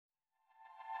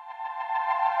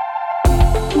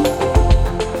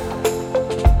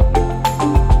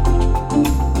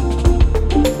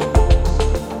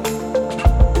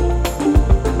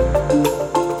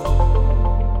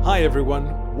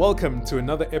everyone. Welcome to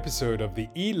another episode of the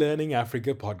eLearning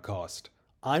Africa podcast.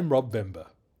 I'm Rob Vember.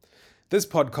 This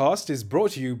podcast is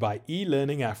brought to you by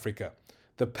eLearning Africa,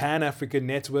 the Pan-African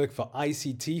network for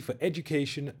ICT for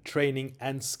education, training,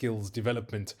 and skills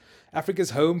development. Africa's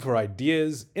home for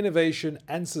ideas, innovation,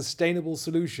 and sustainable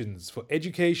solutions for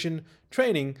education,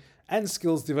 training, and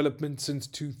skills development since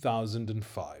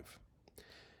 2005.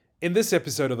 In this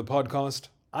episode of the podcast,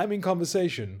 I'm in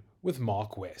conversation with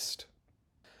Mark West.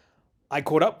 I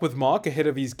caught up with Mark ahead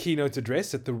of his keynote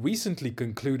address at the recently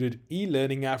concluded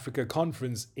eLearning Africa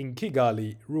conference in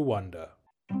Kigali, Rwanda.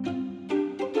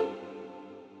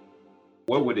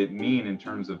 What would it mean in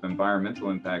terms of environmental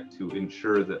impact to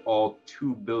ensure that all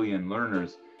 2 billion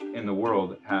learners in the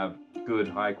world have good,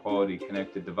 high-quality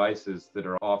connected devices that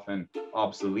are often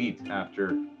obsolete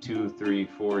after 2, 3,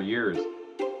 4 years?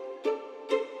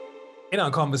 In our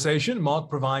conversation, Mark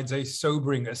provides a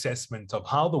sobering assessment of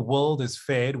how the world has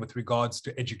fared with regards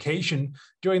to education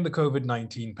during the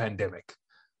COVID-19 pandemic,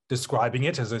 describing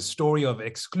it as a story of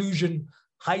exclusion,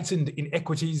 heightened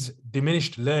inequities,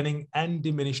 diminished learning, and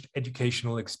diminished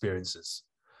educational experiences.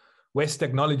 West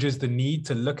acknowledges the need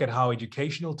to look at how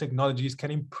educational technologies can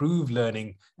improve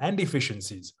learning and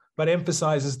efficiencies, but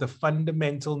emphasizes the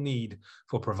fundamental need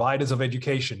for providers of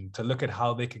education to look at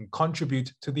how they can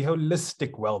contribute to the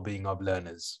holistic well-being of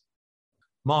learners.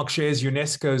 Mark shares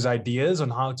Unesco's ideas on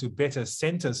how to better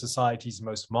center society's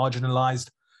most marginalised,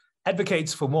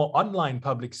 advocates for more online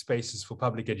public spaces for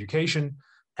public education,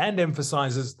 and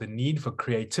emphasizes the need for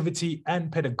creativity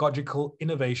and pedagogical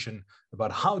innovation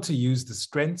about how to use the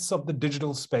strengths of the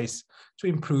digital space to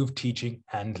improve teaching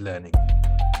and learning.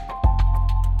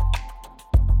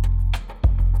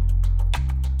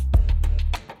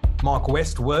 Mark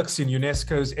West works in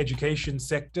Unesco's education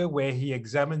sector, where he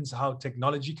examines how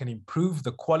technology can improve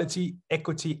the quality,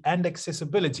 equity, and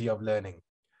accessibility of learning.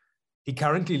 He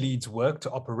currently leads work to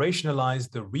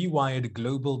operationalize the Rewired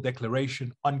Global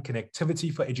Declaration on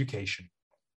Connectivity for Education.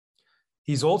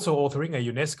 He's also authoring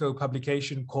a UNESCO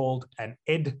publication called An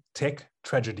EdTech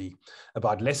Tragedy,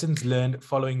 about lessons learned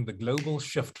following the global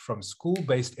shift from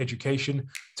school-based education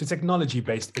to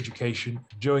technology-based education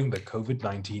during the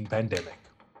COVID-19 pandemic.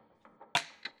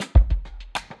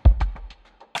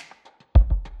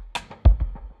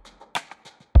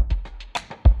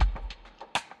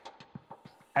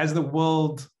 As the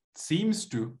world seems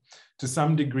to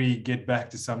some degree, get back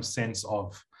to some sense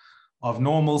of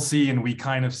normalcy, and we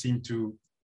kind of seem to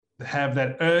have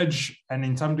that urge, and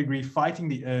in some degree fighting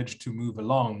the urge to move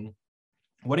along.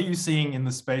 What are you seeing in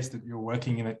the space that you're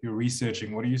working in, that you're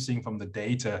researching? What are you seeing from the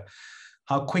data?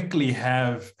 How quickly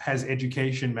has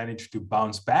education managed to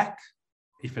bounce back,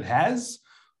 if it has,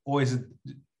 or is it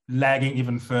lagging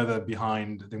even further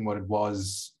behind than what it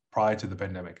was prior to the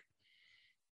pandemic?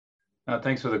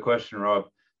 Thanks for the question, Rob.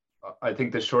 I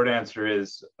think the short answer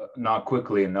is not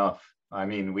quickly enough. I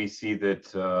mean, we see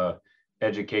that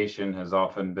education has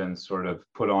often been sort of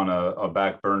put on a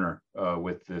back burner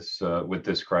with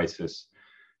this crisis.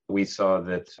 We saw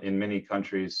that in many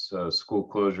countries, school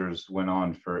closures went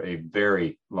on for a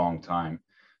very long time.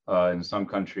 In some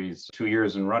countries, 2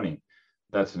 years and running.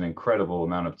 That's an incredible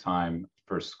amount of time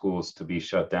for schools to be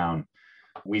shut down.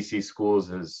 We see schools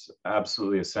as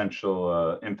absolutely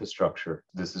essential infrastructure.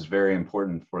 This is very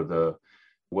important for the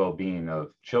well-being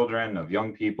of children, of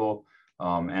young people,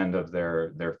 and of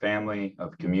their family,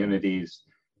 of communities.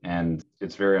 And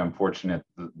it's very unfortunate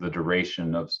the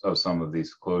duration of some of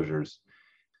these closures.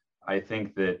 I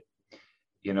think that,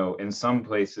 in some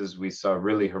places we saw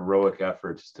really heroic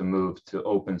efforts to move to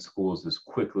open schools as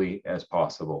quickly as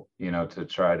possible, to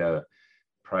try to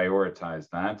prioritize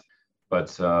that.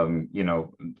 But,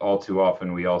 all too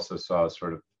often, we also saw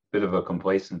sort of bit of a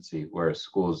complacency where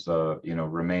schools,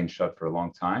 remain shut for a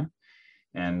long time.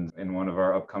 And in one of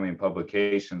our upcoming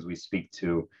publications, we speak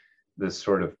to this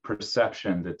sort of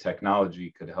perception that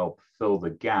technology could help fill the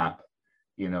gap,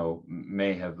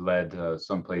 may have led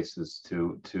some places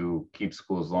to keep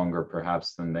schools longer,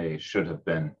 perhaps, than they should have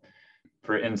been.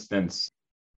 For instance,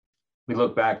 we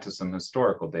look back to some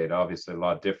historical data, obviously a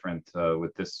lot different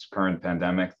with this current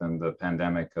pandemic than the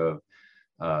pandemic of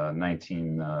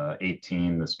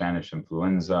 1918, the Spanish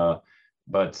influenza.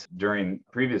 But during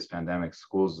previous pandemics,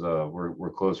 schools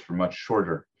were closed for much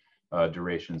shorter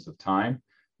durations of time,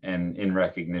 and in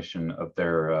recognition of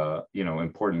their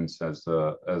importance as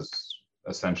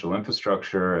essential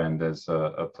infrastructure and as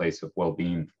a place of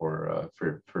well-being for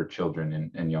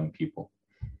children and young people.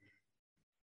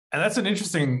 And that's an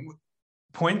interesting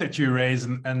point that you raise,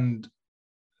 and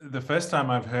the first time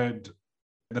I've heard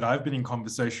that I've been in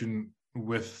conversation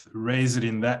with raise it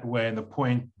in that way, and the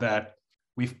point that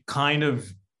we've kind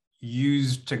of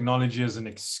used technology as an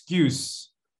excuse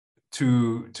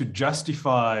to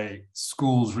justify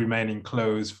schools remaining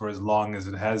closed for as long as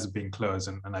it has been closed.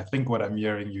 And I think what I'm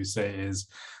hearing you say is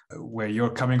where you're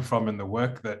coming from in the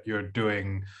work that you're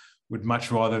doing would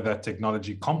much rather that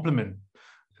technology complement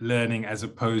learning as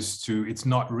opposed to it's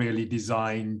not really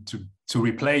designed to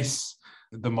replace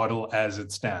the model as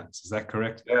it stands. Is that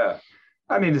correct? Yeah.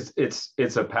 I mean,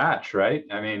 it's a patch, right?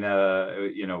 I mean,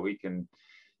 we can,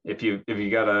 if you've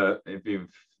got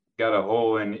a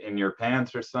hole in your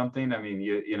pants or something, I mean,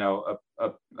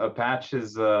 a patch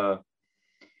is,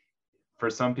 for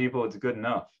some people, it's good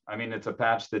enough. I mean, it's a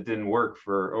patch that didn't work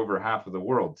for over half of the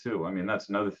world too. I mean, that's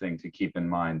another thing to keep in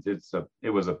mind. It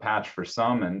was a patch for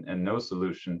some and no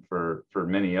solution for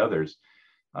many others.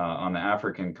 On the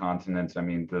African continent, I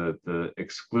mean, the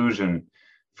exclusion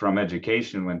from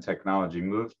education when technology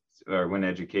moved, or when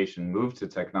education moved to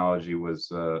technology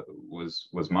was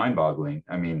mind-boggling.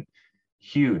 I mean,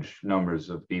 huge numbers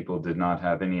of people did not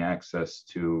have any access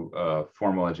to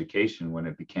formal education when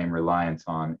it became reliant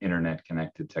on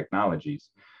internet-connected technologies.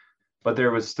 But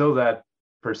there was still that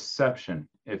perception,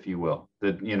 if you will,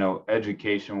 that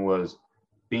education was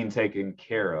being taken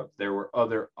care of. There were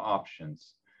other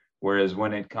options. Whereas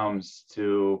when it comes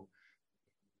to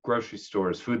grocery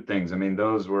stores, food things, I mean,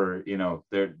 those were,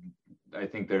 there. I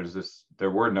think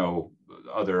there were no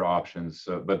other options,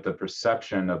 but the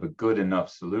perception of a good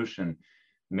enough solution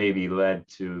maybe led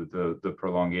to the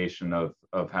prolongation of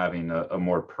having a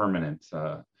more permanent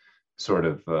sort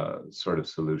of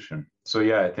solution. So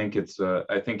yeah, I think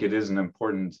it is an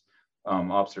important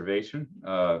observation,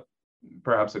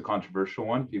 perhaps a controversial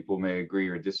one. People may agree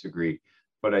or disagree,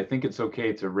 but I think it's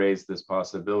okay to raise this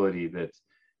possibility that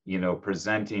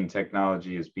presenting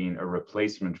technology as being a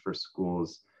replacement for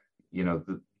schools,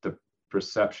 the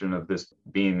perception of this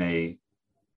being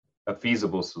a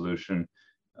feasible solution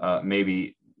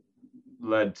maybe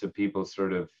led to people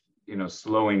sort of,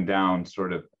 slowing down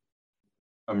sort of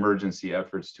emergency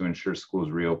efforts to ensure schools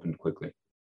reopened quickly.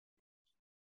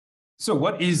 So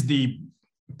what is the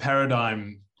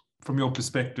paradigm from your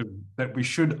perspective that we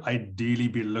should ideally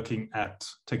be looking at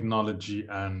technology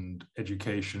and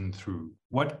education through?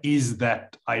 What is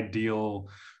that ideal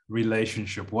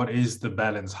relationship? What is the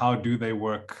balance? How do they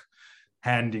work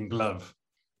hand in glove?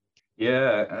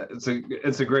 Yeah, it's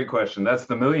a great question. That's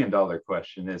the $1 million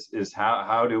question is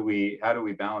how do we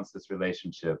balance this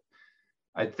relationship?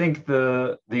 I think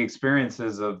the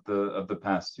experiences of the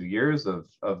past 2 years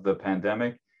of the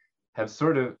pandemic have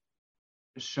sort of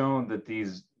shown that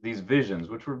these visions,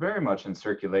 which were very much in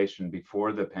circulation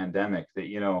before the pandemic, that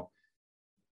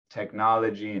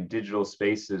technology and digital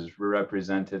spaces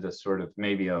represented a sort of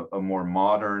maybe a more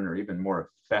modern or even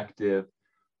more effective,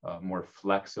 more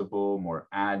flexible, more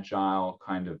agile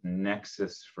kind of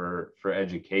nexus for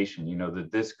education.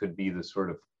 That this could be the sort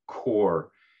of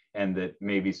core, and that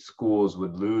maybe schools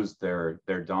would lose their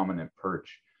dominant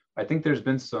perch. I think there's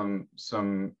been some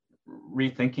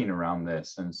rethinking around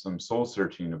this and some soul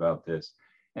searching about this,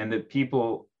 and that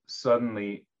people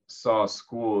suddenly saw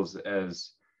schools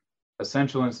as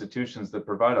essential institutions that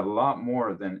provide a lot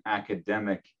more than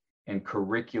academic and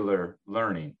curricular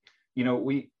learning.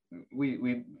 We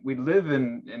live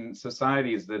in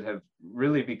societies that have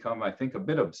really become, I think, a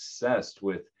bit obsessed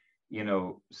with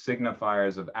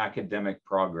signifiers of academic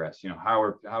progress.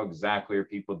 How exactly are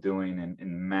people doing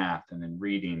in math and in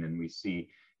reading, and we see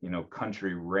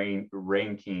country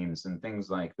rankings and things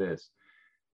like this.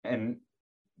 And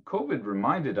COVID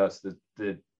reminded us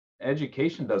that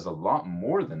education does a lot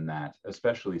more than that,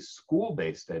 especially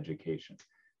school-based education.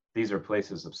 These are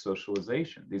places of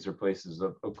socialization. These are places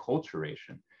of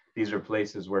acculturation. These are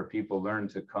places where people learn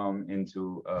to come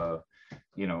into a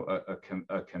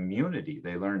community.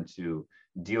 They learn to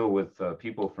deal with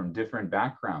people from different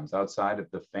backgrounds outside of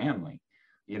the family.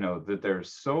 That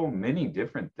there's so many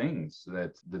different things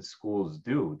that schools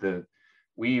do. That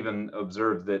we even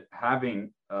observe that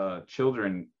having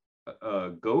children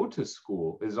go to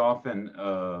school is often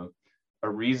a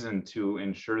reason to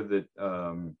ensure that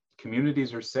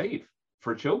communities are safe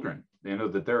for children.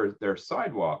 That there are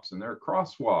sidewalks and there are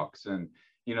crosswalks, and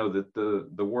that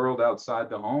the world outside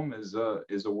the home is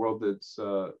a world that's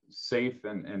safe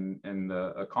and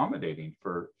accommodating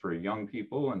for young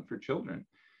people and for children.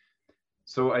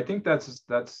 So I think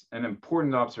that's an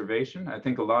important observation. I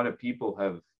think a lot of people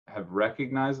have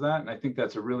recognized that, and I think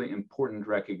that's a really important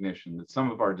recognition that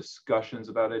some of our discussions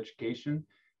about education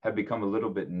have become a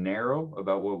little bit narrow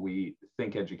about what we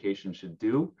think education should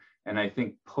do. And I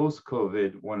think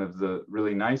post-COVID, one of the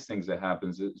really nice things that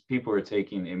happens is people are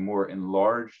taking a more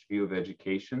enlarged view of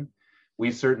education.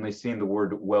 We've certainly seen the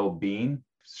word well-being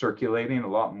circulating a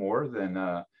lot more than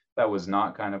that was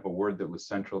not kind of a word that was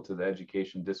central to the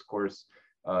education discourse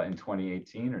in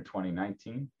 2018 or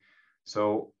 2019.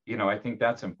 So, I think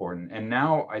that's important. And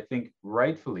now I think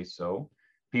rightfully so,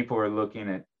 people are looking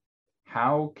at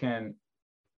how can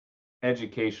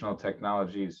educational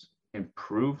technologies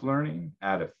improve learning,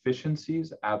 add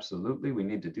efficiencies. Absolutely, we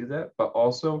need to do that. But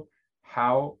also,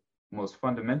 how most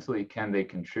fundamentally can they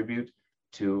contribute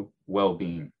to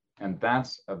well-being? And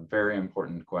that's a very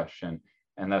important question.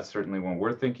 And that's certainly when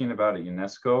we're thinking about at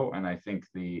UNESCO, and I think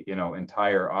the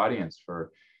entire audience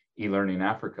for eLearning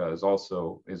Africa is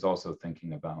also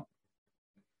thinking about.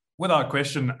 Without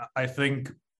question, I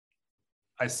think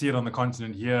I see it on the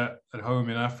continent here at home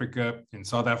in Africa, in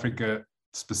South Africa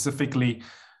specifically,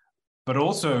 but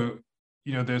also,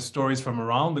 there's stories from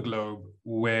around the globe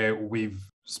where we've,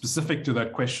 specific to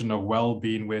that question of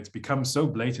well-being, where it's become so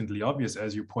blatantly obvious,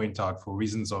 as you point out, for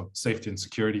reasons of safety and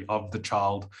security of the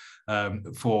child,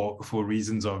 for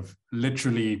reasons of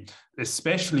literally,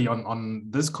 especially on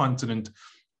this continent,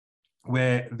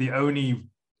 where the only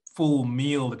full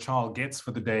meal the child gets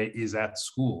for the day is at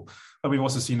school. But we've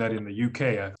also seen that in the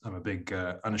UK. I'm a big,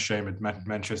 unashamed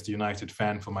Manchester United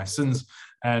fan for my sins.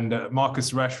 And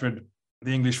Marcus Rashford,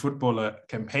 the English footballer,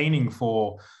 campaigning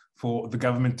for the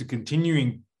government to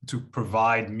continuing to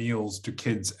provide meals to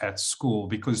kids at school,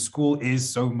 because school is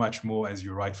so much more, as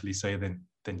you rightfully say,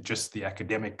 than just the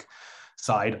academic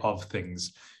side of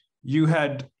things. You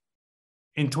had,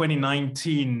 in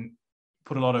 2019,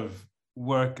 put a lot of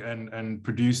work and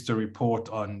produced a report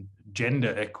on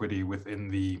gender equity within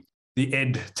the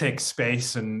ed tech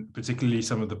space, and particularly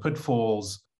some of the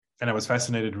pitfalls. And I was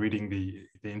fascinated reading the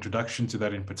introduction to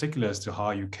that in particular, as to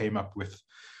how you came up with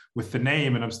the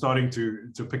name. And I'm starting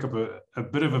to pick up a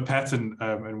bit of a pattern,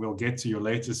 and we'll get to your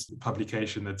latest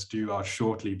publication that's due out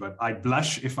shortly. But I'd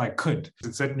blush if I could.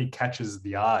 It certainly catches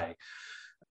the eye.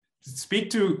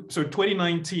 So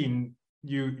 2019,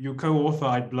 you co-author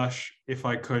I'd Blush If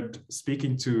I Could,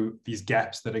 speaking to these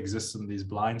gaps that exist in these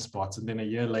blind spots. And then a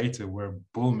year later, we're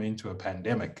boom into a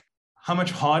pandemic. How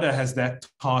much harder has that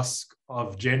task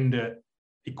of gender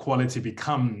equality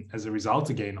become as a result,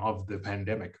 again, of the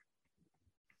pandemic?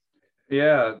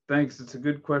 Yeah, thanks. It's a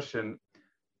good question.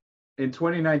 In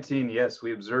 2019, yes,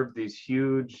 we observed these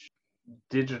huge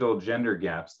digital gender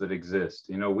gaps that exist.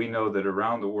 We know that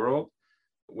around the world,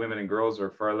 women and girls are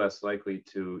far less likely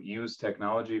to use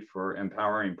technology for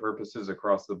empowering purposes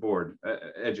across the board,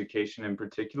 education in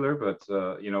particular, but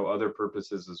other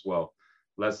purposes as well.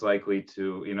 Less likely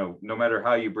to, no matter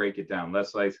how you break it down,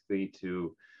 less likely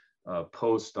to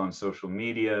post on social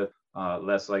media,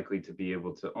 less likely to be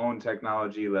able to own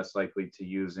technology, less likely to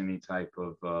use any type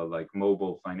of like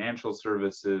mobile financial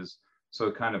services.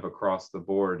 So kind of across the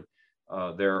board,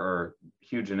 there are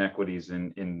huge inequities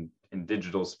in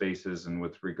digital spaces and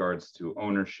with regards to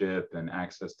ownership and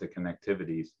access to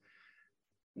connectivities.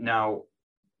 Now,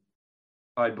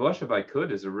 I'd Blush If I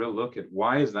Could is a real look at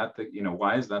why is that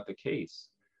the case?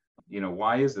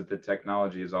 Why is it that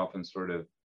technology is often sort of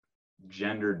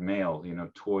gendered male,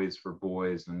 toys for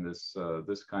boys and this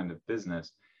kind of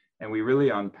business? And we really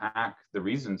unpack the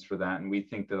reasons for that. And we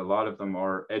think that a lot of them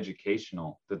are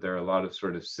educational, that there are a lot of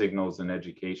sort of signals in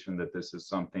education that this is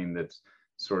something that's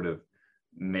sort of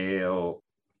male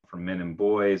for men and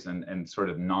boys and sort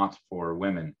of not for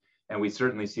women. And we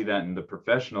certainly see that in the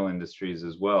professional industries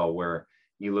as well, where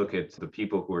you look at the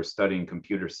people who are studying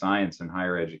computer science in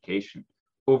higher education,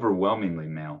 overwhelmingly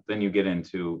male. Then you get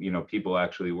into, people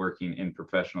actually working in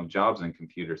professional jobs in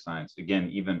computer science,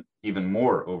 again, even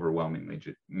more overwhelmingly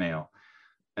male.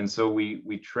 And so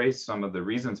we trace some of the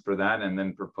reasons for that, and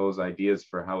then propose ideas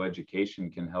for how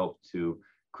education can help to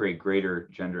create greater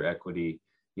gender equity,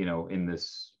 in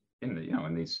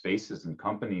these spaces and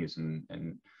companies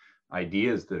and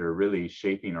ideas that are really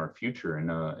shaping our future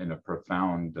in a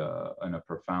profound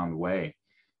way,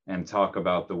 and talk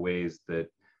about the ways that,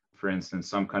 for instance,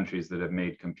 some countries that have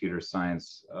made computer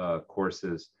science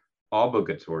courses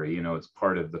obligatory, it's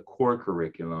part of the core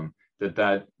curriculum,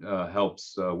 that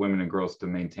helps women and girls to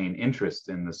maintain interest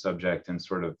in the subject and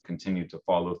sort of continue to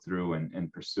follow through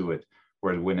and pursue it.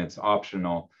 Whereas when it's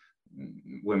optional,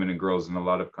 women and girls in a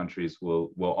lot of countries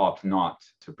will opt not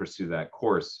to pursue that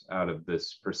course out of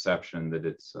this perception that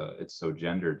it's so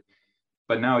gendered.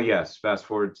 But now, yes, fast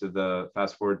forward to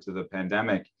the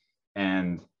pandemic,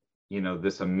 and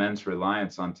this immense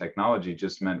reliance on technology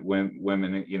just meant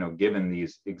women, given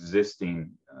these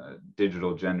existing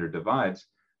digital gender divides,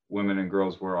 women and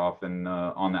girls were often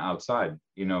on the outside.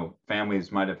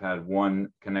 Families might have had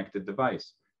one connected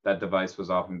device. That device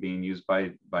was often being used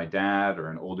by dad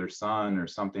or an older son or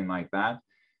something like that.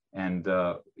 And,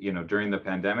 during the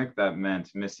pandemic, that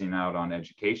meant missing out on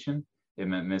education. It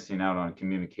meant missing out on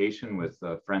communication with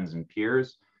friends and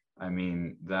peers. I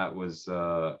mean, that was,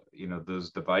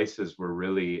 those devices were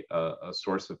really a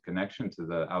source of connection to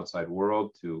the outside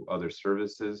world, to other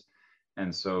services.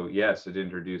 And so, yes, it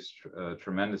introduced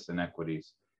tremendous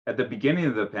inequities. At the beginning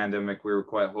of the pandemic, we were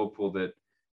quite hopeful that,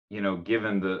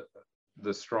 given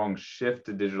the strong shift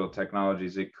to digital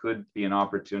technologies, it could be an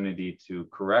opportunity to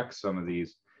correct some of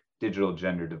these digital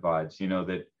gender divides,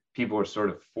 that people are sort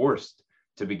of forced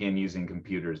to begin using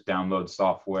computers, download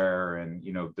software, and,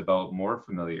 develop more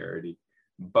familiarity.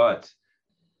 But,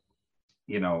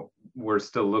 we're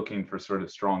still looking for sort of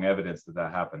strong evidence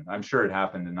that happened. I'm sure it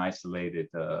happened in isolated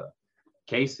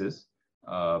cases,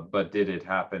 but did it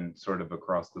happen sort of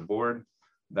across the board?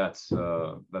 That's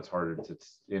harder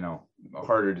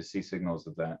to see signals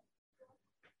of that.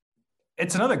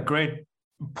 It's another great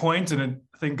point, and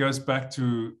I think goes back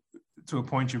to a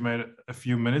point you made a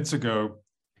few minutes ago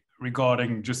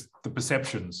regarding just the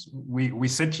perceptions. We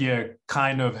sit here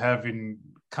kind of having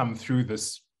come through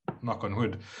this, knock on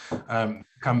wood,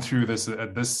 come through this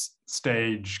at this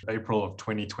stage, April of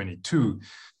 2022,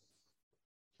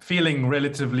 feeling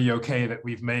relatively okay that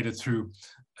we've made it through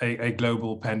a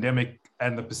global pandemic,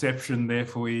 and the perception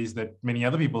therefore is that many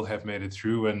other people have made it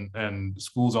through, and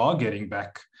schools are getting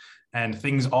back and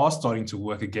things are starting to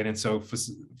work again. And so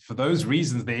for those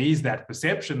reasons, there is that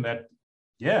perception that,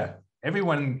 yeah,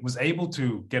 everyone was able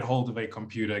to get hold of a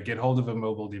computer, get hold of a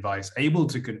mobile device, able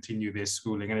to continue their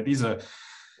schooling. And it is a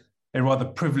rather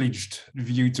privileged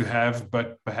view to have,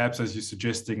 but perhaps, as you're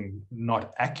suggesting,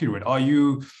 not accurate. Are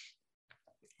you,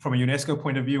 from a UNESCO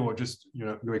point of view, or just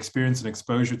your experience and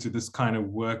exposure to this kind of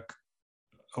work,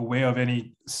 aware of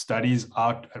any studies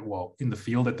out in the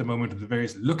field at the moment, at the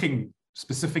various, looking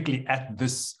specifically at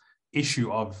this issue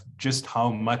of just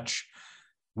how much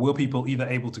were people either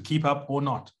able to keep up or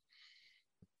not?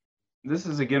 This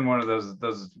is, again, one of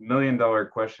those million-dollar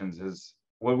questions. Is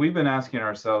what we've been asking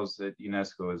ourselves at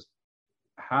UNESCO is,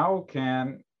 how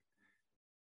can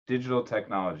digital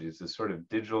technologies, this sort of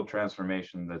digital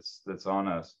transformation that's on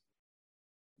us,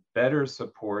 better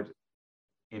support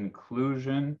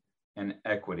inclusion and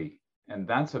equity? And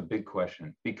that's a big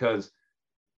question, because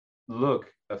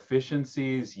look,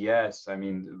 efficiencies, yes, I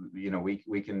mean,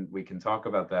 we can talk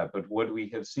about that, but what we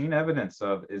have seen evidence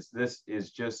of is this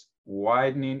is just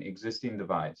widening existing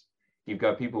divides. You've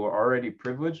got people who are already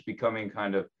privileged becoming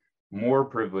kind of more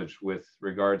privileged with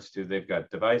regards to, they've got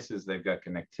devices, they've got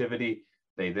connectivity,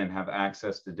 they then have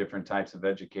access to different types of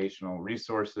educational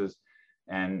resources,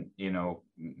 and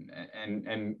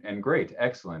great,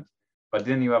 excellent. But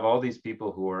then you have all these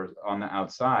people who are on the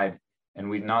outside, and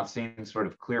we've not seen sort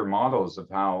of clear models of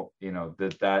how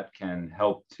that can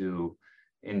help to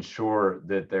ensure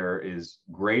that there is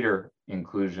greater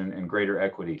inclusion and greater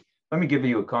equity. Let me give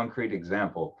you a concrete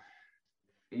example.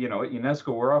 At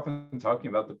UNESCO, we're often talking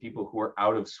about the people who are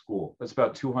out of school. That's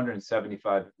about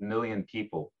 275 million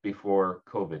people before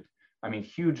COVID. I mean,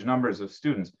 huge numbers of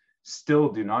students still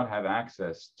do not have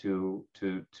access to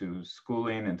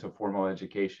schooling and to formal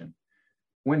education.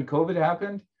 When COVID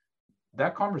happened,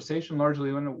 that conversation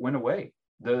largely went away.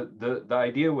 The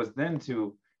idea was then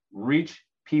to reach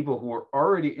people who were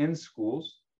already in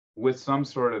schools with some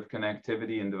sort of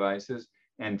connectivity and devices,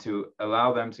 and to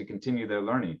allow them to continue their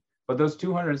learning. But those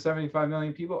 275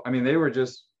 million people, I mean, they were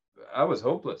I was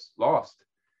hopeless, lost.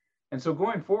 And so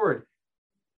going forward,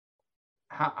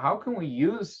 how can we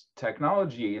use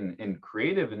technology in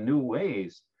creative and new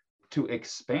ways to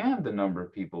expand the number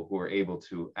of people who are able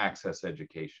to access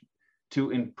education,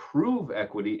 to improve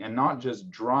equity and not just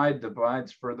drive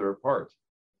divides further apart?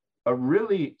 A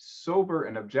really sober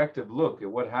and objective look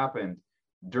at what happened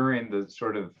during the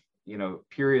sort of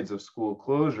periods of school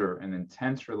closure and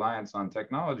intense reliance on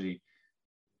technology,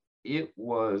 it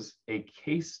was a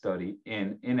case study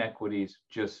in inequities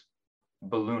just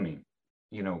ballooning,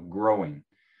 growing.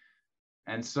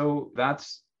 And so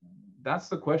that's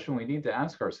the question we need to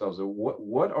ask ourselves.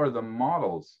 What are the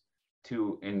models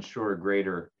to ensure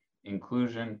greater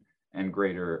inclusion and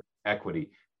greater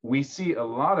equity? We see a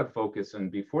lot of focus,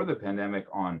 and before the pandemic,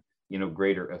 on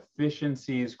greater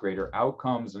efficiencies, greater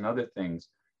outcomes, and other things.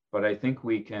 But I think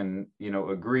we can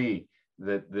agree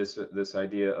that this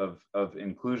idea of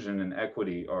inclusion and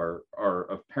equity are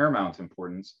of paramount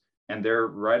importance, and they're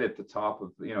right at the top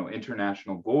of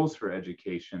international goals for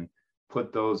education.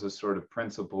 Put those as sort of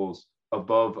principles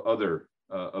above other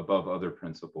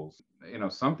principles.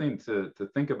 Something to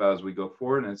think about as we go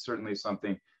forward, and it's certainly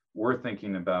something we're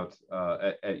thinking about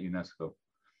at UNESCO.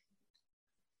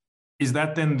 Is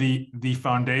that then the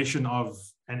foundation of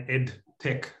an ed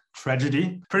tech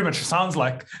tragedy. Pretty much sounds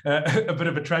like a bit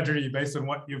of a tragedy based on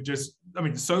what you've just,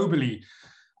 soberly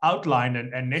outlined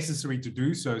and necessary to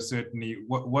do so, certainly.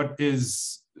 What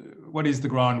is the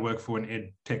groundwork for an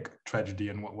ed tech tragedy,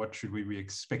 and what should we be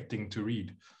expecting to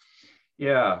read?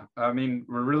 Yeah, we're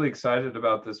really excited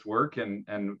about this work,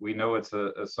 and we know it's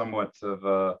a somewhat of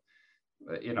a,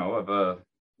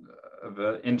 of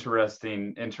an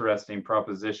interesting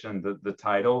proposition, the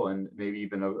title, and maybe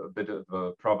even a bit of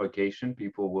a provocation.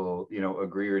 People will,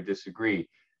 agree or disagree.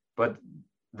 But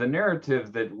the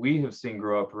narrative that we have seen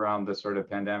grow up around this sort of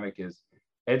pandemic is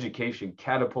education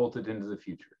catapulted into the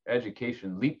future,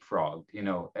 education leapfrogged,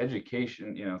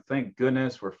 education, thank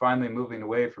goodness we're finally moving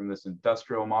away from this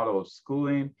industrial model of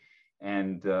schooling,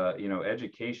 and,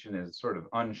 education is sort of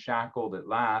unshackled at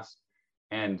last.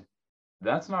 And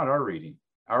that's not our reading.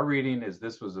 Our reading is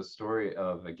this was a story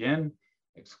of, again,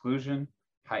 exclusion,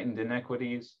 heightened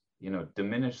inequities,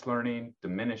 diminished learning,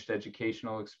 diminished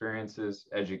educational experiences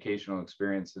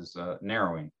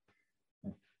narrowing.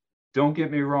 Don't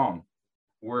get me wrong.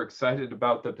 We're excited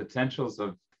about the potentials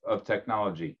of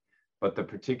technology, but the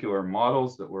particular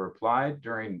models that were applied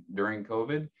during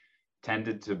COVID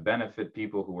tended to benefit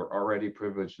people who were already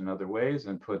privileged in other ways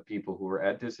and put people who were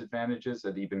at disadvantages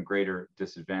at even greater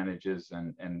disadvantages,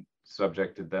 and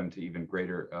subjected them to even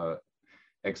greater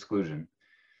exclusion.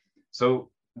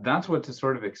 So that's what to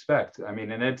sort of expect. An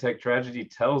EdTech tragedy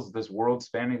tells this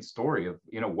world-spanning story of,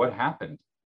 what happened.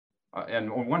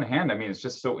 And on one hand, it's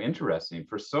just so interesting.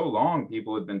 For so long,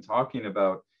 people had been talking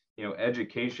about,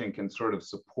 education can sort of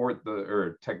support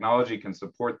or technology can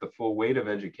support the full weight of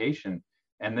education.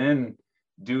 And then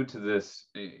due to this,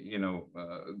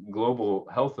 global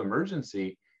health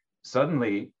emergency,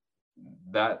 suddenly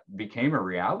that became a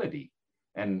reality.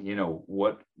 And,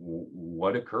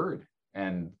 what occurred?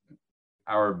 And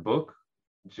our book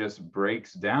just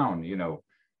breaks down,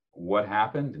 what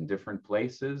happened in different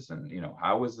places, and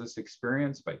how was this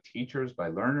experienced by teachers, by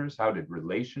learners? How did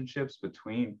relationships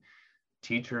between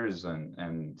teachers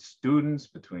and students,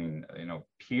 between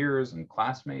peers and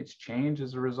classmates change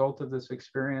as a result of this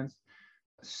experience?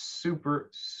 Super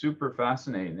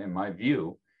fascinating in my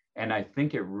view, and I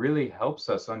think it really helps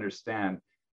us understand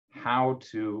how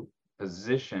to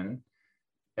position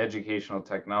educational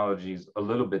technologies a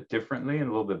little bit differently and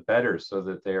a little bit better, so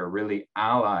that they are really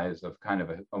allies of kind of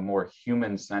a more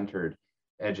human-centered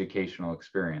educational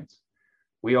experience.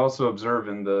 We also observe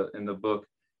in the book,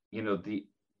 the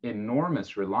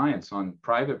enormous reliance on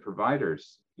private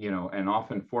providers, and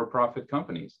often for-profit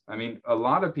companies. A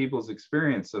lot of people's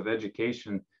experience of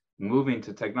education moving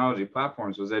to technology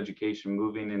platforms was education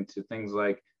moving into things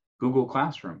like Google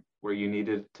Classroom, where you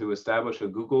needed to establish a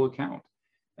Google account.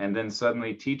 And then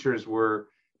suddenly teachers were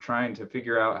trying to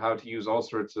figure out how to use all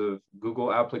sorts of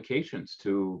Google applications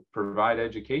to provide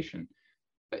education.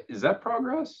 Is that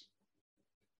progress?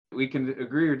 We can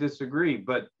agree or disagree,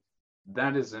 but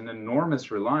that is an enormous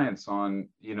reliance on,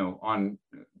 on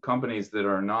companies that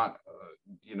are not,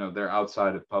 they're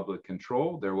outside of public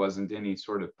control. There wasn't any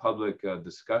sort of public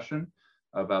discussion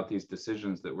about these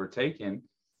decisions that were taken.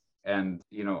 And,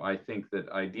 I think that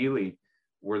ideally,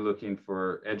 we're looking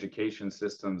for education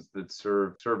systems that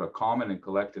serve a common and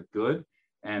collective good.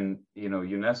 And,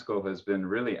 UNESCO has been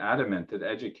really adamant that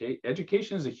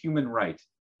education is a human right.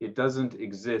 It doesn't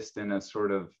exist in a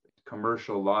sort of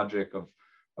commercial logic of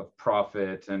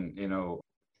profit and,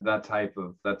 that type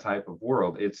of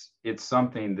world. It's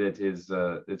something that is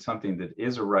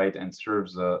a right and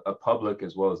serves a public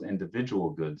as well as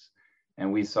individual goods.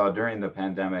 And we saw during the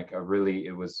pandemic,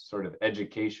 it was sort of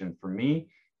education for me,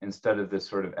 instead of this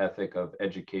sort of ethic of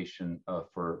education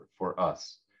for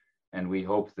us. And we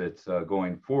hope that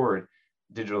going forward,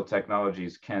 digital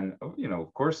technologies can,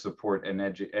 of course, support an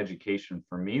education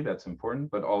for me, that's important,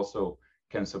 but also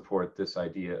can support this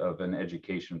idea of an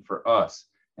education for us,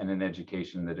 and an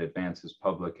education that advances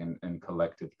public and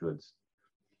collective goods.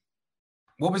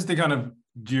 What was the kind of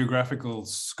geographical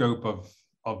scope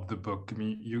of the book?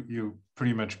 You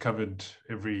pretty much covered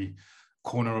every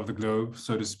corner of the globe,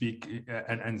 so to speak,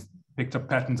 and picked up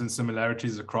patterns and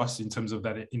similarities across in terms of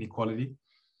that inequality.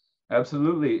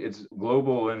 Absolutely, it's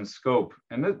global in scope,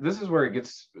 and this is where it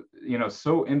gets,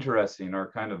 so interesting. Our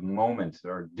kind of moment,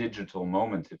 our digital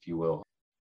moment, if you will.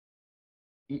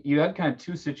 You had kind of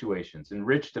two situations. In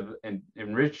rich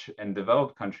and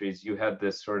developed countries, you had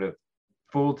this sort of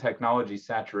full technology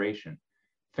saturation.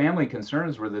 Family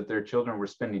concerns were that their children were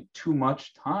spending too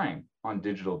much time on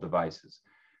digital devices.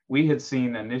 We had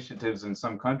seen initiatives in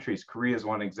some countries, Korea is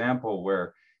one example,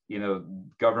 where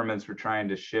governments were trying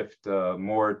to shift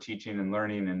more teaching and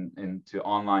learning into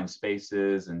online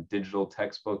spaces and digital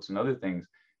textbooks and other things.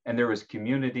 And there was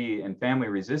community and family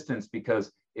resistance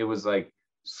because it was like,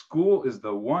 school is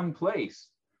the one place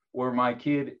where my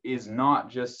kid is not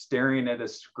just staring at a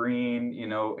screen, you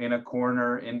know, in a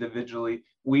corner individually.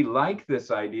 We like this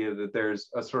idea that there's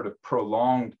a sort of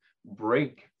prolonged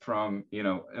break from, you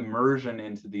know, immersion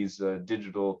into these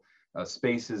digital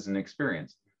spaces and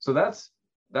experience. So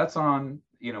that's on,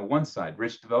 you know, one side,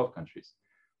 rich developed countries.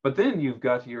 But then you've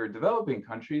got your developing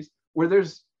countries where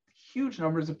there's huge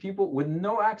numbers of people with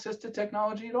no access to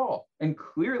technology at all. And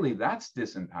clearly that's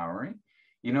disempowering,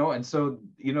 you know. And so,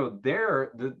 you know,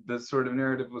 there, the sort of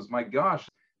narrative was, my gosh,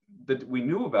 that we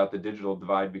knew about the digital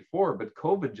divide before, but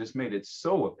COVID just made it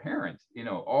so apparent. You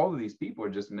know, all of these people are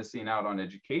just missing out on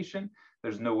education.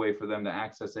 There's no way for them to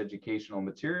access educational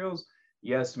materials.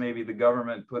 Yes, maybe the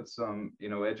government put some, you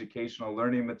know, educational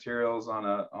learning materials on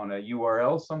a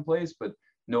URL someplace, but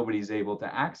nobody's able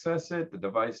to access it. The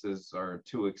devices are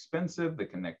too expensive. The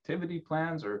connectivity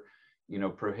plans are, you know,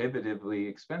 prohibitively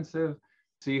expensive.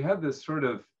 So you have this sort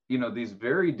of, you know, these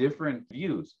very different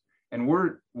views. And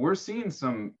we're seeing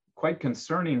some quite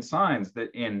concerning signs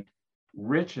that in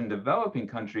rich and developing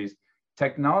countries,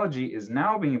 technology is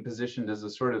now being positioned as a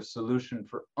sort of solution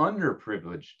for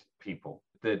underprivileged people,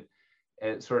 that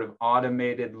sort of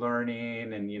automated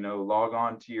learning and, you know, log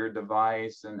on to your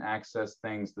device and access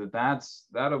things,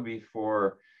 that'll be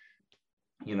for,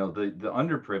 you know, the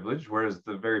underprivileged, whereas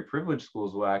the very privileged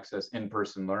schools will access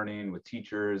in-person learning with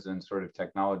teachers and sort of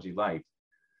technology light.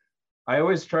 I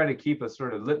always try to keep a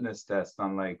sort of litmus test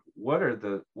on, like, what are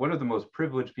the most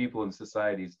privileged people in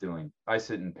societies doing? I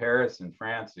sit in Paris, in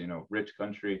France, you know, rich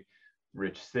country,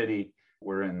 rich city.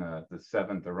 We're in the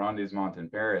 7th arrondissement in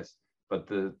Paris. But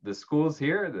the schools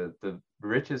here, the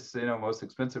richest, you know, most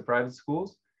expensive private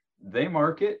schools, they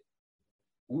market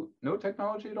no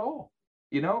technology at all.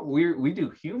 You know, we do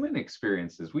human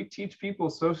experiences. We teach people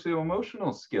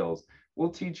socio-emotional skills. We'll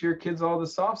teach your kids all the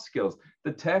soft skills.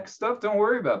 The tech stuff, don't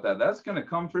worry about that. That's going to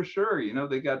come for sure. You know,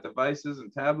 they got devices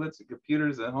and tablets and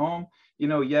computers at home. You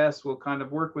know, yes, we'll kind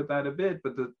of work with that a bit,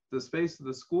 but the space of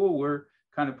the school, we're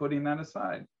kind of putting that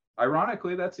aside.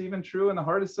 Ironically, that's even true in the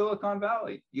heart of Silicon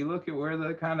Valley. You look at where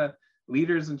the kind of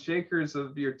leaders and shakers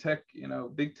of your tech, you know,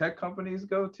 big tech companies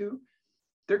go to.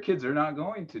 Their kids are not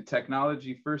going to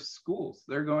technology first schools.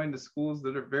 They're going to schools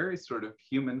that are very sort of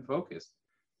human focused.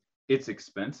 It's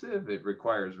expensive. It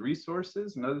requires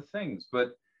resources and other things.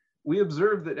 But we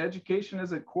observe that education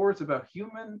is at core. It's about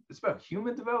human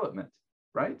development,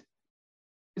 right?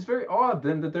 It's very odd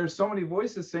then that there's so many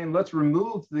voices saying, let's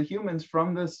remove the humans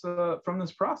from this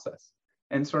process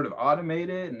and sort of automate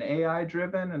it and AI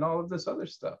driven and all of this other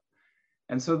stuff.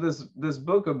 And so this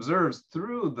book observes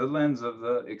through the lens of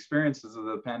the experiences of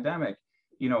the pandemic,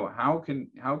 you know, how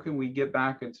can we get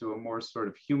back into a more sort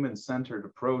of human-centered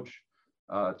approach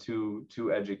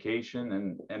to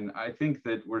education? And I think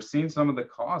that we're seeing some of the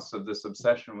costs of this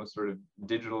obsession with sort of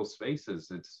digital spaces.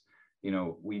 It's, you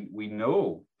know, we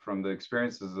know from the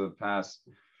experiences of the past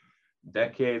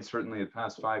decade, certainly the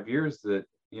past 5 years, that,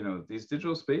 you know, these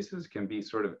digital spaces can be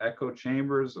sort of echo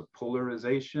chambers of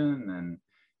polarization. And,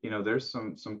 you know, there's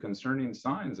some concerning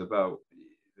signs about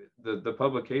the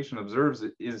publication observes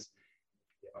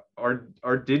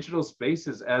are digital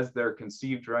spaces as they're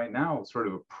conceived right now sort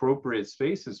of appropriate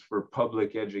spaces for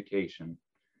public education.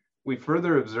 We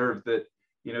further observed that,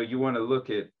 you know, you want to look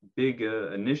at big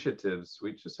initiatives.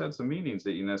 We just had some meetings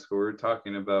at Unesco. We were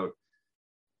talking about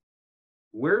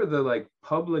where are the, like,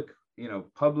 public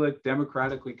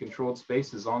democratically controlled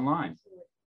spaces online.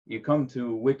 You come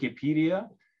to Wikipedia,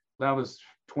 that was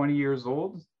 20 years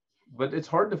old, but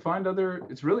it's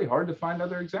really hard to find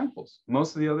other examples.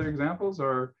 Most of the other examples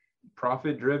are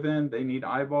profit driven. They need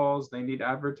eyeballs, they need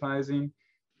advertising.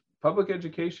 Public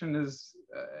education is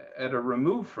at a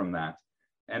remove from that.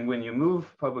 And when you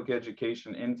move public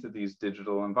education into these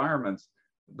digital environments,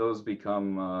 those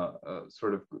become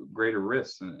sort of greater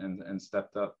risks and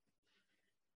stepped up.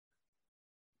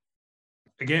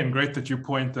 Again, great that you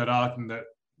point that out, and that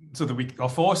so that we are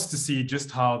forced to see just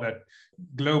how that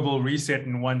global reset,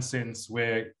 in one sense,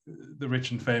 where the rich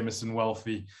and famous and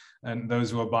wealthy and those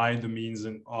who are buying the means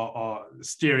and are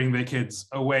steering their kids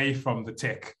away from the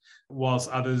tech, whilst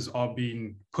others are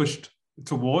being pushed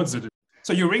towards it.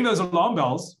 So you ring those alarm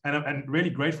bells, and I'm really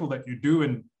grateful that you do.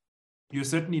 And you're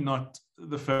certainly not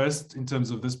the first in terms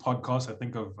of this podcast. I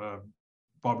think of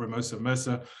Barbara Mercer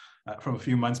from a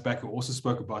few months back, who also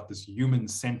spoke about this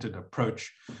human-centered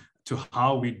approach to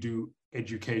how we do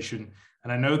education.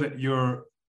 And I know that you're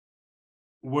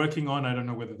working on, I don't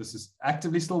know whether this is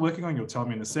actively still working on, you'll tell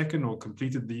me in a second, or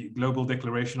completed the Global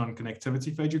Declaration on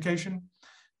Connectivity for Education.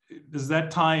 Does that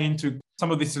tie into some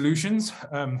of the solutions,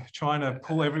 trying to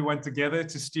pull everyone together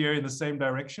to steer in the same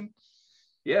direction?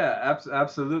 Yeah,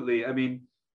 absolutely. I mean,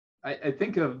 I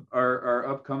think of our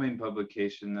upcoming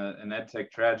publication, an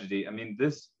EdTech Tragedy. I mean,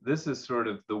 this is sort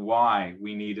of the why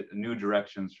we need new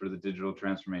directions for the digital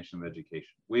transformation of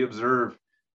education. We observe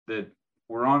that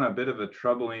we're on a bit of a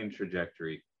troubling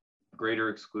trajectory, greater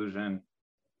exclusion,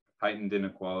 heightened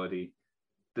inequality.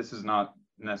 This is not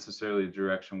necessarily the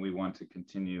direction we want to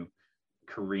continue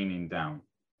careening down.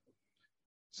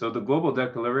 So the Global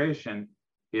Declaration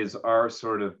is our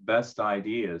sort of best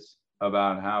ideas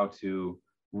about how to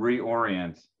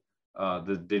reorient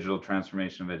the digital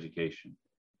transformation of education.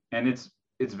 And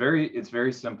it's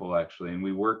very simple, actually. And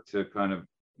we work to kind of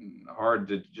hard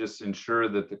to just ensure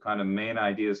that the kind of main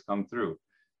ideas come through.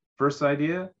 First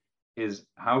idea is,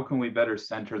 how can we better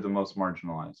center the most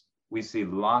marginalized? We see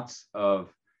lots of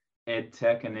ed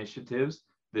tech initiatives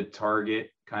that target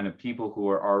kind of people who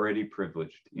are already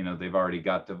privileged. You know, they've already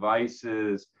got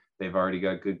devices, they've already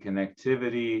got good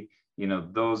connectivity. You know,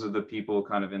 those are the people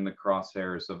kind of in the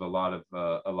crosshairs of a lot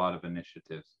of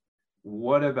initiatives.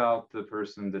 What about the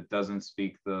person that doesn't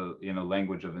speak the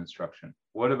language of instruction?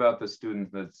 What about the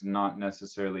student that's not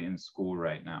necessarily in school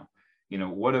right now? You know,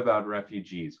 what about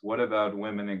refugees? What about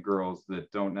women and girls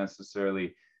that don't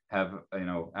necessarily have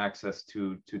access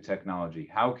to technology?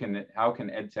 How can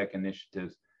ed tech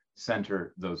initiatives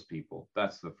center those people?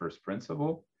 That's the first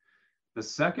principle. The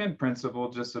second principle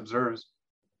just observes,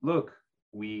 look,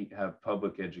 we have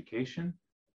public education,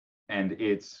 and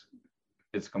it's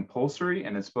compulsory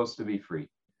and it's supposed to be free.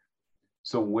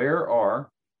 So where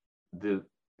are the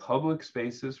public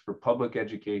spaces for public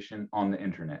education on the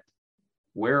internet?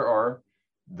 Where are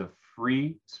the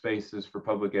free spaces for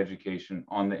public education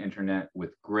on the internet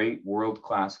with great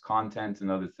world-class content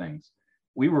and other things?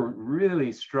 We were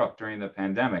really struck during the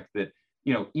pandemic that,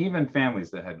 even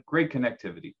families that had great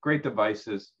connectivity, great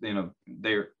devices, they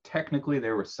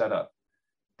were set up.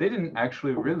 They didn't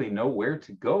actually really know where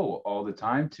to go all the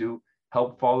time to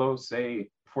help follow,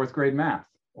 say, 4th grade math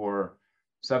or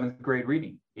 7th grade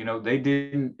reading.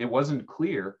 It wasn't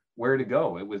clear where to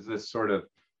go. It was this sort of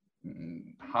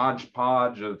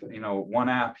hodgepodge of, one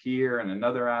app here and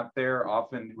another app there,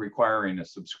 often requiring a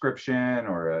subscription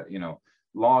or a,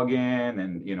 login,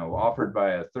 and, offered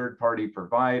by a third-party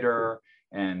provider.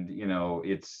 And,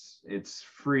 it's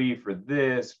free for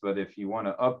this, but if you want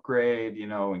to upgrade,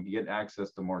 and get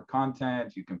access to more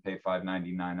content, you can pay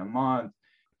 $5.99 a month.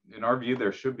 In our view,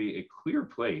 there should be a clear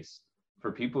place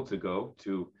for people to go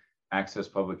to access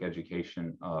public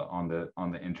education on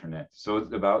the internet. So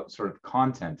it's about sort of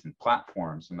content and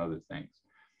platforms and other things.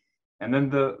 And then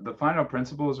the final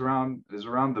principle is around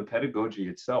the pedagogy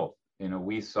itself.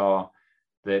 We saw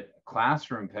that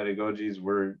classroom pedagogies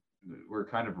were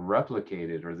kind of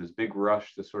replicated, or this big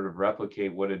rush to sort of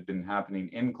replicate what had been happening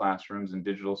in classrooms and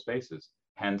digital spaces.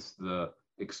 Hence the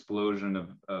explosion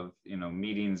of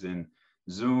meetings in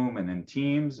Zoom and in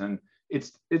Teams. And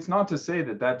it's not to say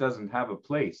that doesn't have a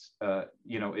place.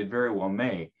 It very well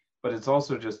may, but it's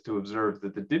also just to observe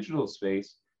that the digital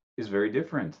space is very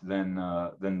different than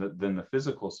the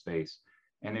physical space.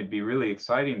 And it'd be really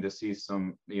exciting to see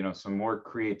some more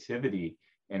creativity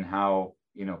in how,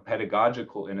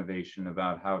 pedagogical innovation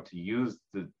about how to use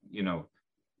the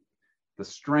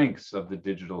strengths of the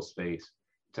digital space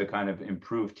to kind of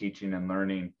improve teaching and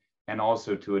learning, and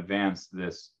also to advance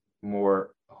this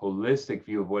more holistic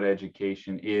view of what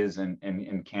education is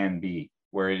and can be,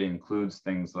 where it includes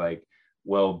things like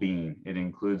well-being. It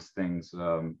includes things,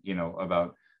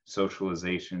 about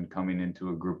socialization, coming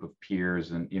into a group of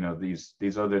peers, and,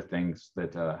 these other things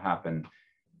that happen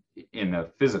in a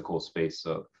physical space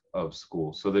of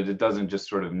school, so that it doesn't just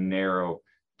sort of narrow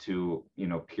to,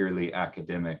 purely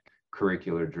academic,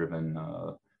 curricular-driven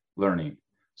learning.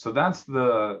 So that's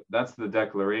the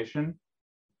declaration.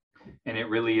 And it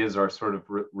really is our sort of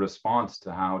response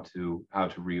to how to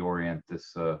reorient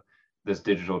this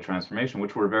digital transformation,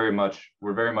 which we're very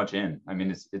much in. I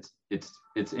mean,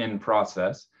 it's in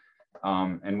process,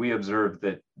 and we observe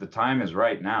that the time is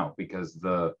right now, because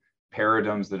the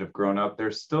paradigms that have grown up,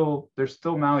 they're still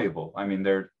malleable. I mean,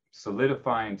 they're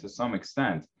solidifying to some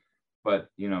extent, but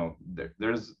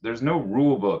there's no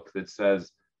rule book that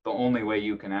says the only way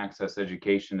you can access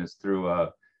education is through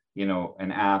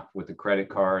an app with a credit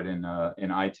card in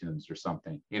iTunes or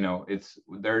something.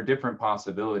 There are different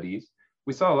possibilities.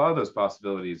 We saw a lot of those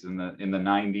possibilities in the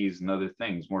 90s and other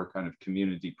things, more kind of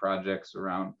community projects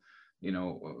around,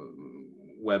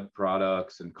 web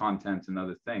products and content and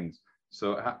other things.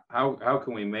 So how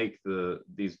can we make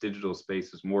these digital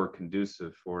spaces more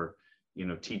conducive for,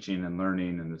 teaching and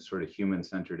learning and the sort of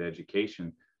human-centered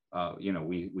education,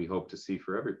 we hope to see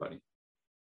for everybody.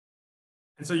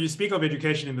 And so you speak of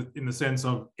education in the sense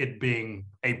of it being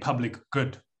a public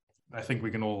good. I think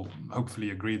we can all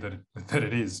hopefully agree that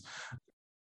it is.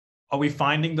 Are we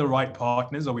finding the right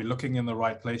partners? Are we looking in the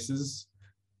right places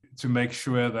to make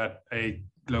sure that a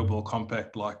global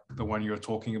compact like the one you're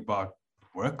talking about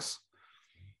works?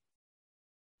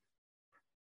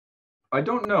 I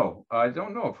don't know. I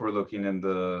don't know if we're looking in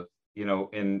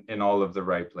in all of the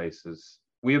right places.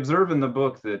 We observe in the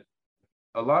book that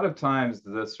a lot of times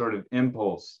the sort of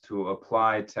impulse to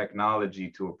apply technology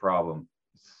to a problem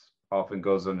often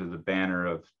goes under the banner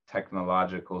of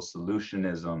technological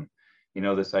solutionism.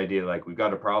 This idea like we've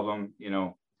got a problem,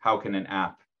 how can an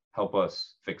app help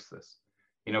us fix this?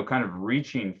 Kind of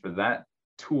reaching for that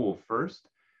tool first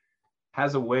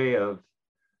has a way of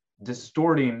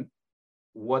distorting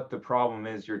what the problem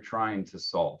is you're trying to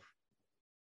solve.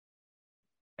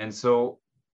 And so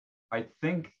I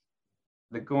think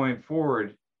that going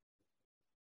forward,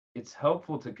 it's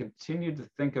helpful to continue to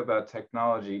think about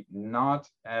technology not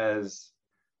as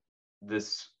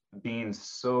this being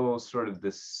so sort of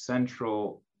this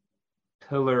central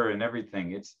pillar in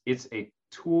everything. It's a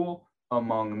tool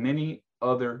among many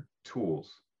other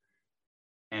tools.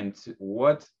 And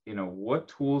what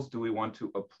tools do we want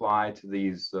to apply to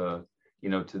these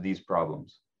to these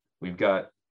problems? We've got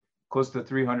close to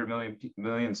 300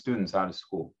 million students out of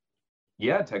school.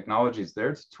 Yeah, technology is there,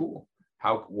 it's a tool.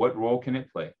 What role can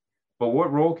it play? But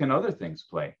what role can other things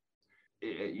play?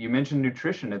 You mentioned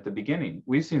nutrition at the beginning.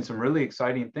 We've seen some really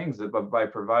exciting things that by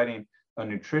providing a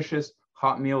nutritious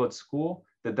hot meal at school,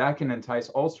 that can entice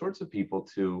all sorts of people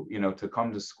to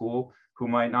come to school who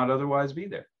might not otherwise be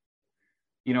there.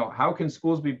 How can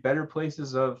schools be better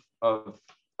places of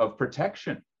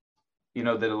protection?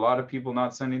 That a lot of people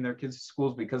not sending their kids to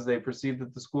schools because they perceive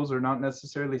that the schools are not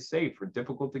necessarily safe or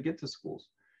difficult to get to schools.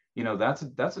 That's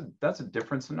a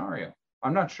different scenario.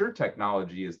 I'm not sure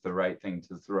technology is the right thing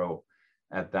to throw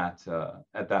at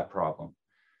that problem.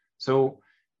 So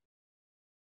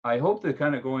I hope that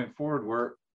kind of going forward,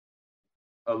 we're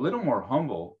a little more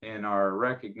humble in our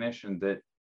recognition that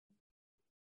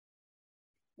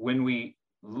when we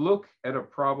look at a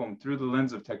problem through the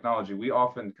lens of technology, we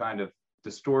often kind of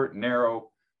distort,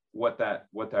 narrow what that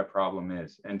problem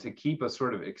is, and to keep a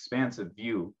sort of expansive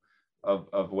view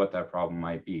of what that problem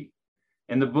might be.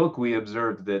 In the book, we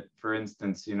observed that, for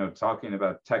instance, talking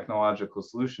about technological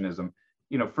solutionism,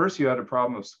 first you had a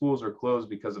problem of schools are closed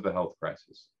because of a health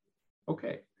crisis.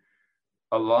 Okay.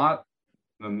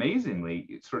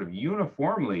 Amazingly, sort of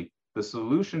uniformly, the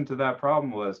solution to that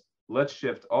problem was, let's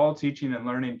shift all teaching and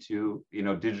learning to,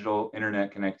 digital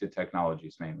internet connected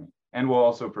technologies mainly. And we'll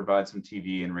also provide some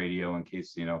TV and radio in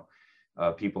case,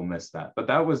 people miss that. But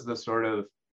that was the sort of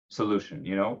solution.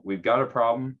 We've got a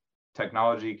problem,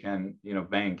 technology can,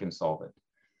 bang, can solve it.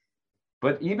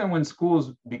 But even when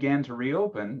schools began to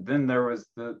reopen, then there was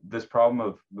this problem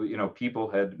of,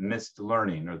 people had missed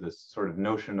learning, or this sort of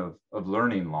notion of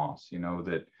learning loss,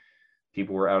 that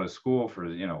people were out of school for,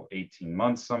 18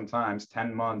 months, sometimes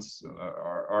 10 months.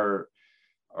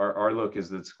 Our look is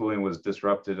that schooling was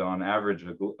disrupted on average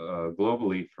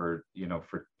globally for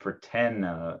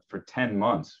 10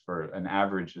 months for an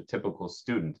average, a typical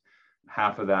student.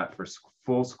 Half of that for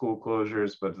full school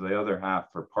closures, but the other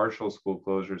half for partial school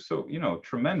closures. So,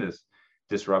 tremendous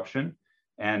disruption.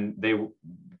 And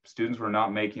students were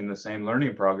not making the same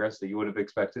learning progress that you would have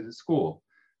expected at school.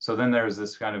 So then there's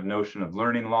this kind of notion of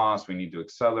learning loss. We need to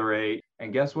accelerate.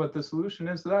 And guess what the solution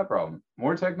is to that problem?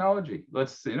 More technology.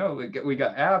 Let's, we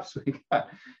got apps, we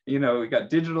got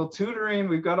digital tutoring,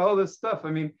 we've got all this stuff.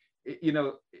 I mean,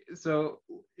 so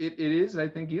it is, I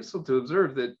think, useful to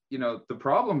observe that, the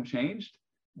problem changed,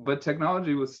 but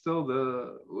technology was still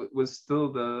the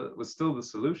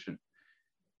solution.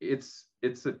 It's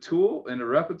a tool in a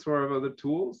repertoire of other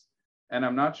tools, and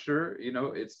I'm not sure,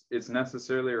 it's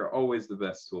necessarily or always the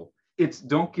best tool.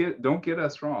 Don't get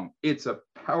us wrong. It's a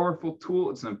powerful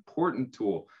tool. It's an important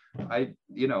tool.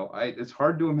 It's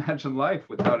hard to imagine life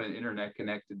without an internet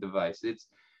connected device. It's,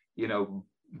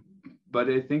 but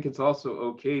I think it's also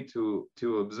okay to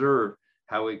observe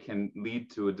how it can lead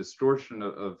to a distortion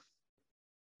of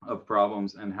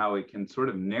problems, and how it can sort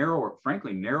of narrow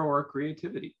our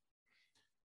creativity.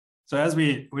 So as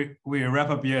we wrap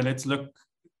up here, let's look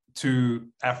to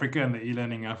Africa and the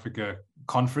eLearning Africa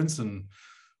conference in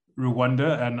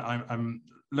Rwanda, and I'm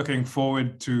looking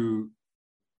forward to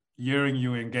hearing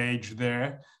you engage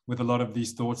there with a lot of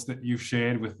these thoughts that you've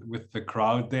shared with the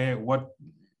crowd there. What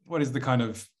is the kind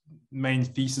of main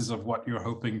thesis of what you're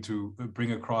hoping to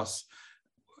bring across,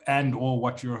 and or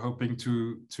what you're hoping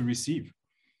to receive?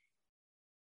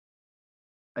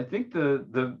 I think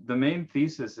the main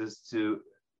thesis is to,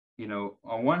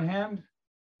 on one hand,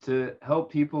 to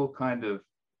help people kind of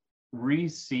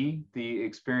re-see the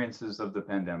experiences of the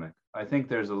pandemic. I think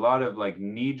there's a lot of like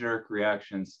knee-jerk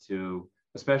reactions to,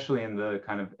 especially in the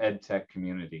kind of ed tech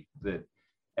community, that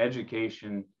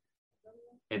education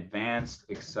advanced,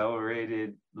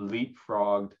 accelerated,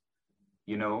 leapfrogged,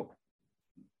 you know,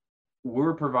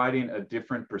 we're providing a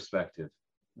different perspective.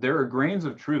 There are grains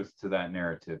of truth to that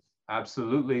narrative,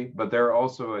 absolutely, but there are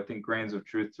also, I think, grains of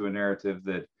truth to a narrative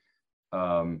that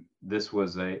this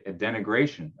was a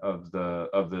denigration of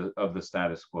the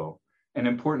status quo, and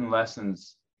important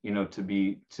lessons, to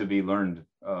be learned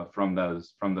from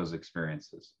those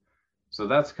experiences. So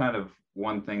that's kind of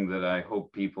one thing that I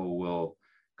hope people will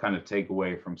kind of take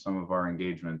away from some of our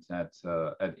engagement at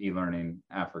eLearning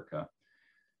Africa.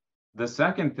 The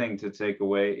second thing to take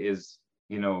away is,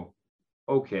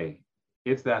 okay,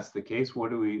 if that's the case,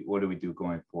 what do we do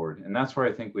going forward? And that's where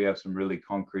I think we have some really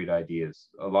concrete ideas.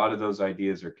 A lot of those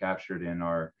ideas are captured in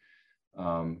our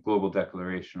Global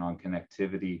Declaration on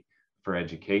Connectivity for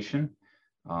Education,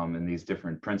 and these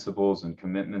different principles and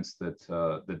commitments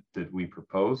that we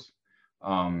propose.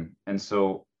 And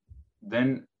so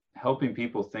then helping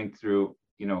people think through,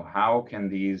 how can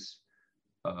these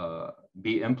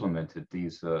be implemented,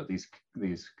 these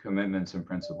commitments and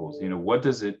principles. What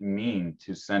does it mean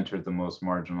to center the most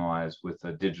marginalized with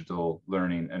a digital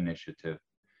learning initiative?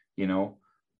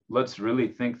 Let's really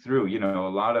think through. A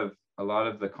lot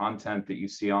of the content that you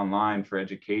see online for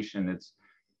education, it's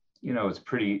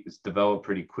developed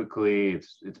pretty quickly.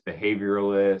 It's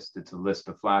behavioralist. It's a list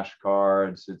of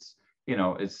flashcards.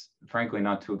 It's frankly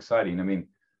not too exciting. I mean,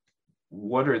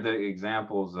 what are the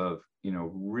examples of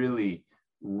really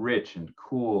rich and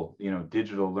cool,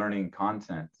 digital learning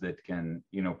content that can,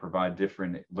 provide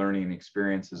different learning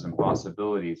experiences and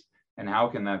possibilities? And how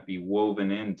can that be woven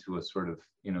into a sort of,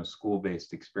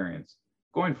 school-based experience?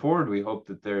 Going forward, we hope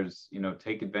that there's,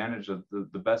 take advantage of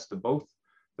the best of both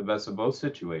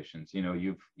situations.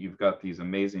 You've got these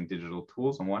amazing digital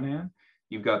tools on one hand,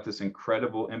 you've got this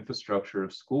incredible infrastructure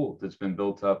of school that's been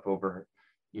built up over,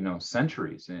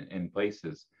 centuries in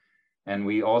places. And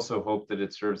we also hope that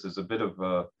it serves as a bit of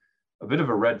a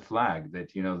red flag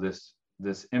that,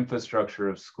 this infrastructure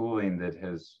of schooling that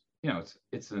has,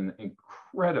 it's an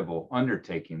incredible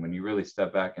undertaking when you really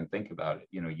step back and think about it.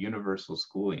 Universal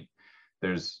schooling.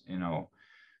 There's,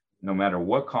 no matter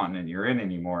what continent you're in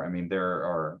anymore, I mean,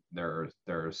 there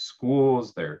are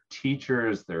schools, there are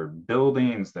teachers, there are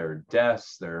buildings, there are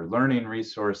desks, there are learning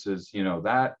resources.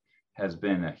 That has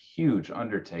been a huge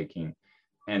undertaking.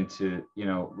 And to,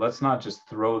 let's not just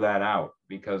throw that out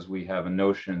because we have a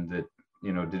notion that,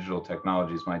 digital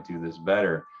technologies might do this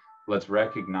better. Let's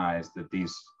recognize that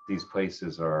these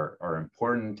places are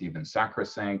important, even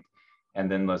sacrosanct, and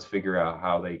then let's figure out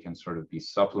how they can sort of be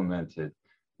supplemented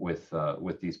with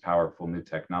these powerful new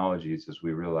technologies as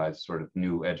we realize sort of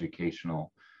new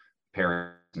educational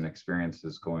paradigms and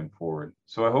experiences going forward.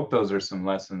 So I hope those are some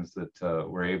lessons that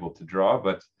we're able to draw,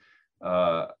 but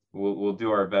we'll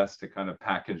do our best to kind of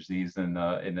package these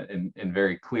in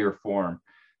very clear form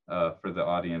for the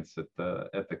audience at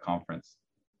the conference.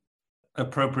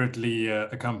 Appropriately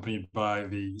accompanied by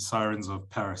the sirens of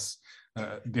Paris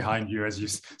behind you as you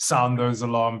sound those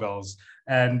alarm bells.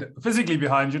 And physically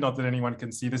behind you, not that anyone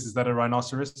can see this, is that a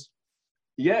rhinoceros?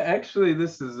 Yeah, actually,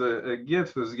 this is a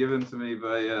gift was given to me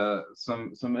by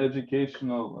some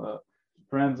educational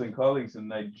friends and colleagues in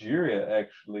Nigeria,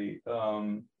 actually.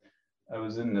 I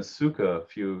was in Nsukka a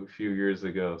few years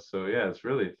ago. So yeah, it's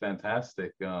really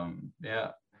fantastic.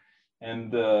 Yeah.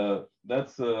 And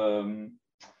that's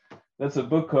a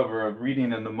book cover of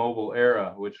Reading in the Mobile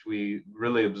Era, which we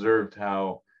really observed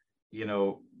how,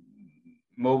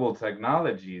 mobile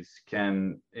technologies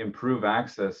can improve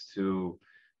access to,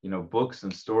 books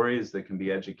and stories that can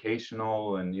be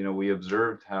educational. And, we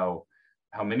observed how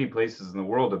many places in the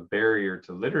world a barrier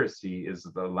to literacy is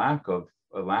the lack of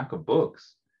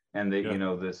books. And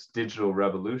that, this digital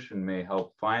revolution may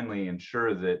help finally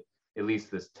ensure that at least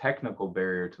this technical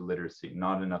barrier to literacy,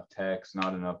 not enough text,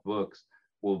 not enough books,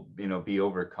 will be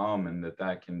overcome, and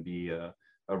that can be a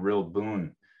real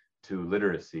boon to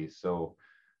literacy. So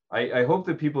I hope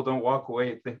that people don't walk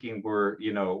away thinking we're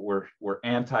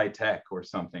anti-tech or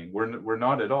something. We're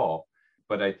not at all.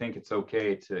 But I think it's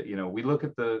okay to, we look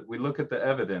at the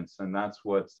evidence, and that's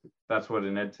what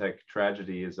an edtech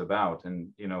tragedy is about.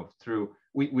 And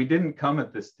we didn't come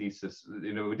at this thesis,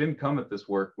 we didn't come at this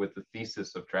work with the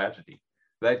thesis of tragedy.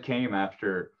 That came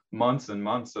after months and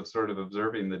months of sort of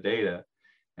observing the data.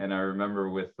 And I remember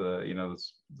with the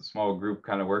small group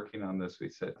kind of working on this, we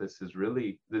said, this is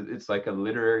really, it's like a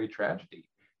literary tragedy.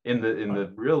 in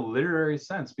the real literary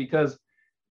sense, because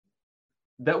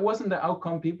that wasn't the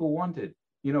outcome people wanted.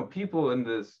 People in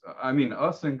this, I mean,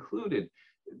 us included,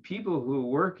 people who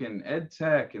work in ed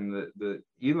tech and the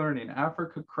eLearning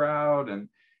Africa crowd, and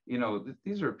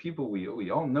these are people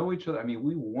we all know each other. I mean,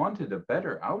 we wanted a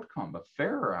better outcome, a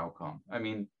fairer outcome. I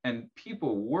mean, and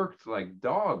people worked like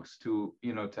dogs to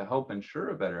to help ensure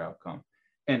a better outcome.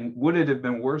 And would it have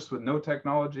been worse with no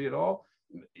technology at all?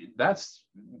 That's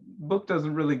book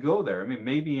doesn't really go there. I mean,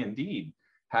 maybe indeed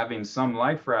having some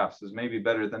life rafts is maybe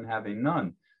better than having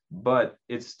none, but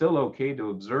it's still okay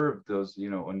to observe those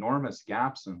enormous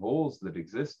gaps and holes that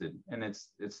existed. And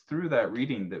it's through that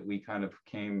reading that we kind of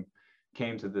came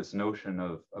to this notion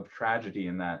of tragedy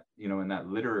in that in that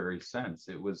literary sense.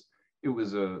 It was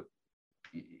a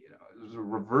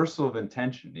reversal of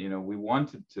intention. We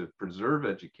wanted to preserve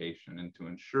education and to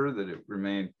ensure that it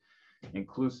remained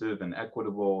inclusive and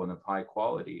equitable and of high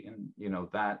quality. And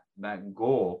that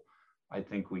goal, I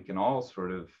think we can all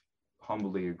sort of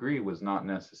humbly agree, was not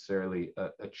necessarily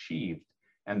achieved.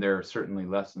 And there are certainly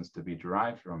lessons to be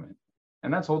derived from it.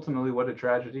 And that's ultimately what a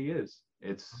tragedy is.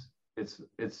 It's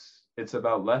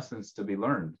about lessons to be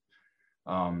learned.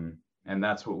 And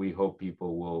that's what we hope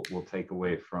people will take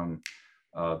away from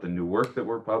the new work that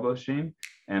we're publishing,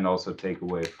 and also take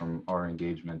away from our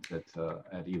engagement at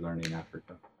eLearning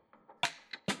Africa.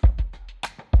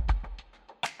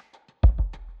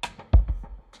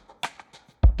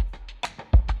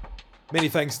 Many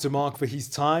thanks to Mark for his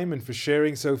time and for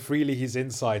sharing so freely his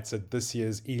insights at this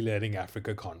year's eLearning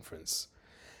Africa conference.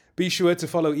 Be sure to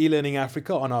follow eLearning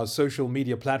Africa on our social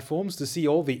media platforms to see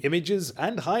all the images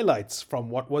and highlights from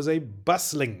what was a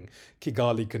bustling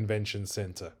Kigali Convention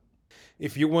Center.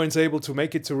 If you weren't able to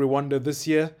make it to Rwanda this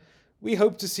year, we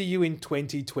hope to see you in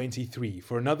 2023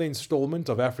 for another installment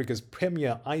of Africa's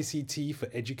premier ICT for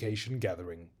education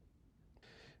gathering.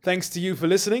 Thanks to you for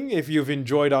listening. If you've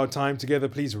enjoyed our time together,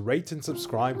 please rate and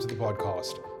subscribe to the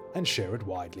podcast and share it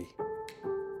widely.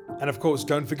 And of course,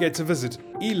 don't forget to visit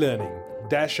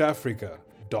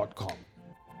elearning-africa.com.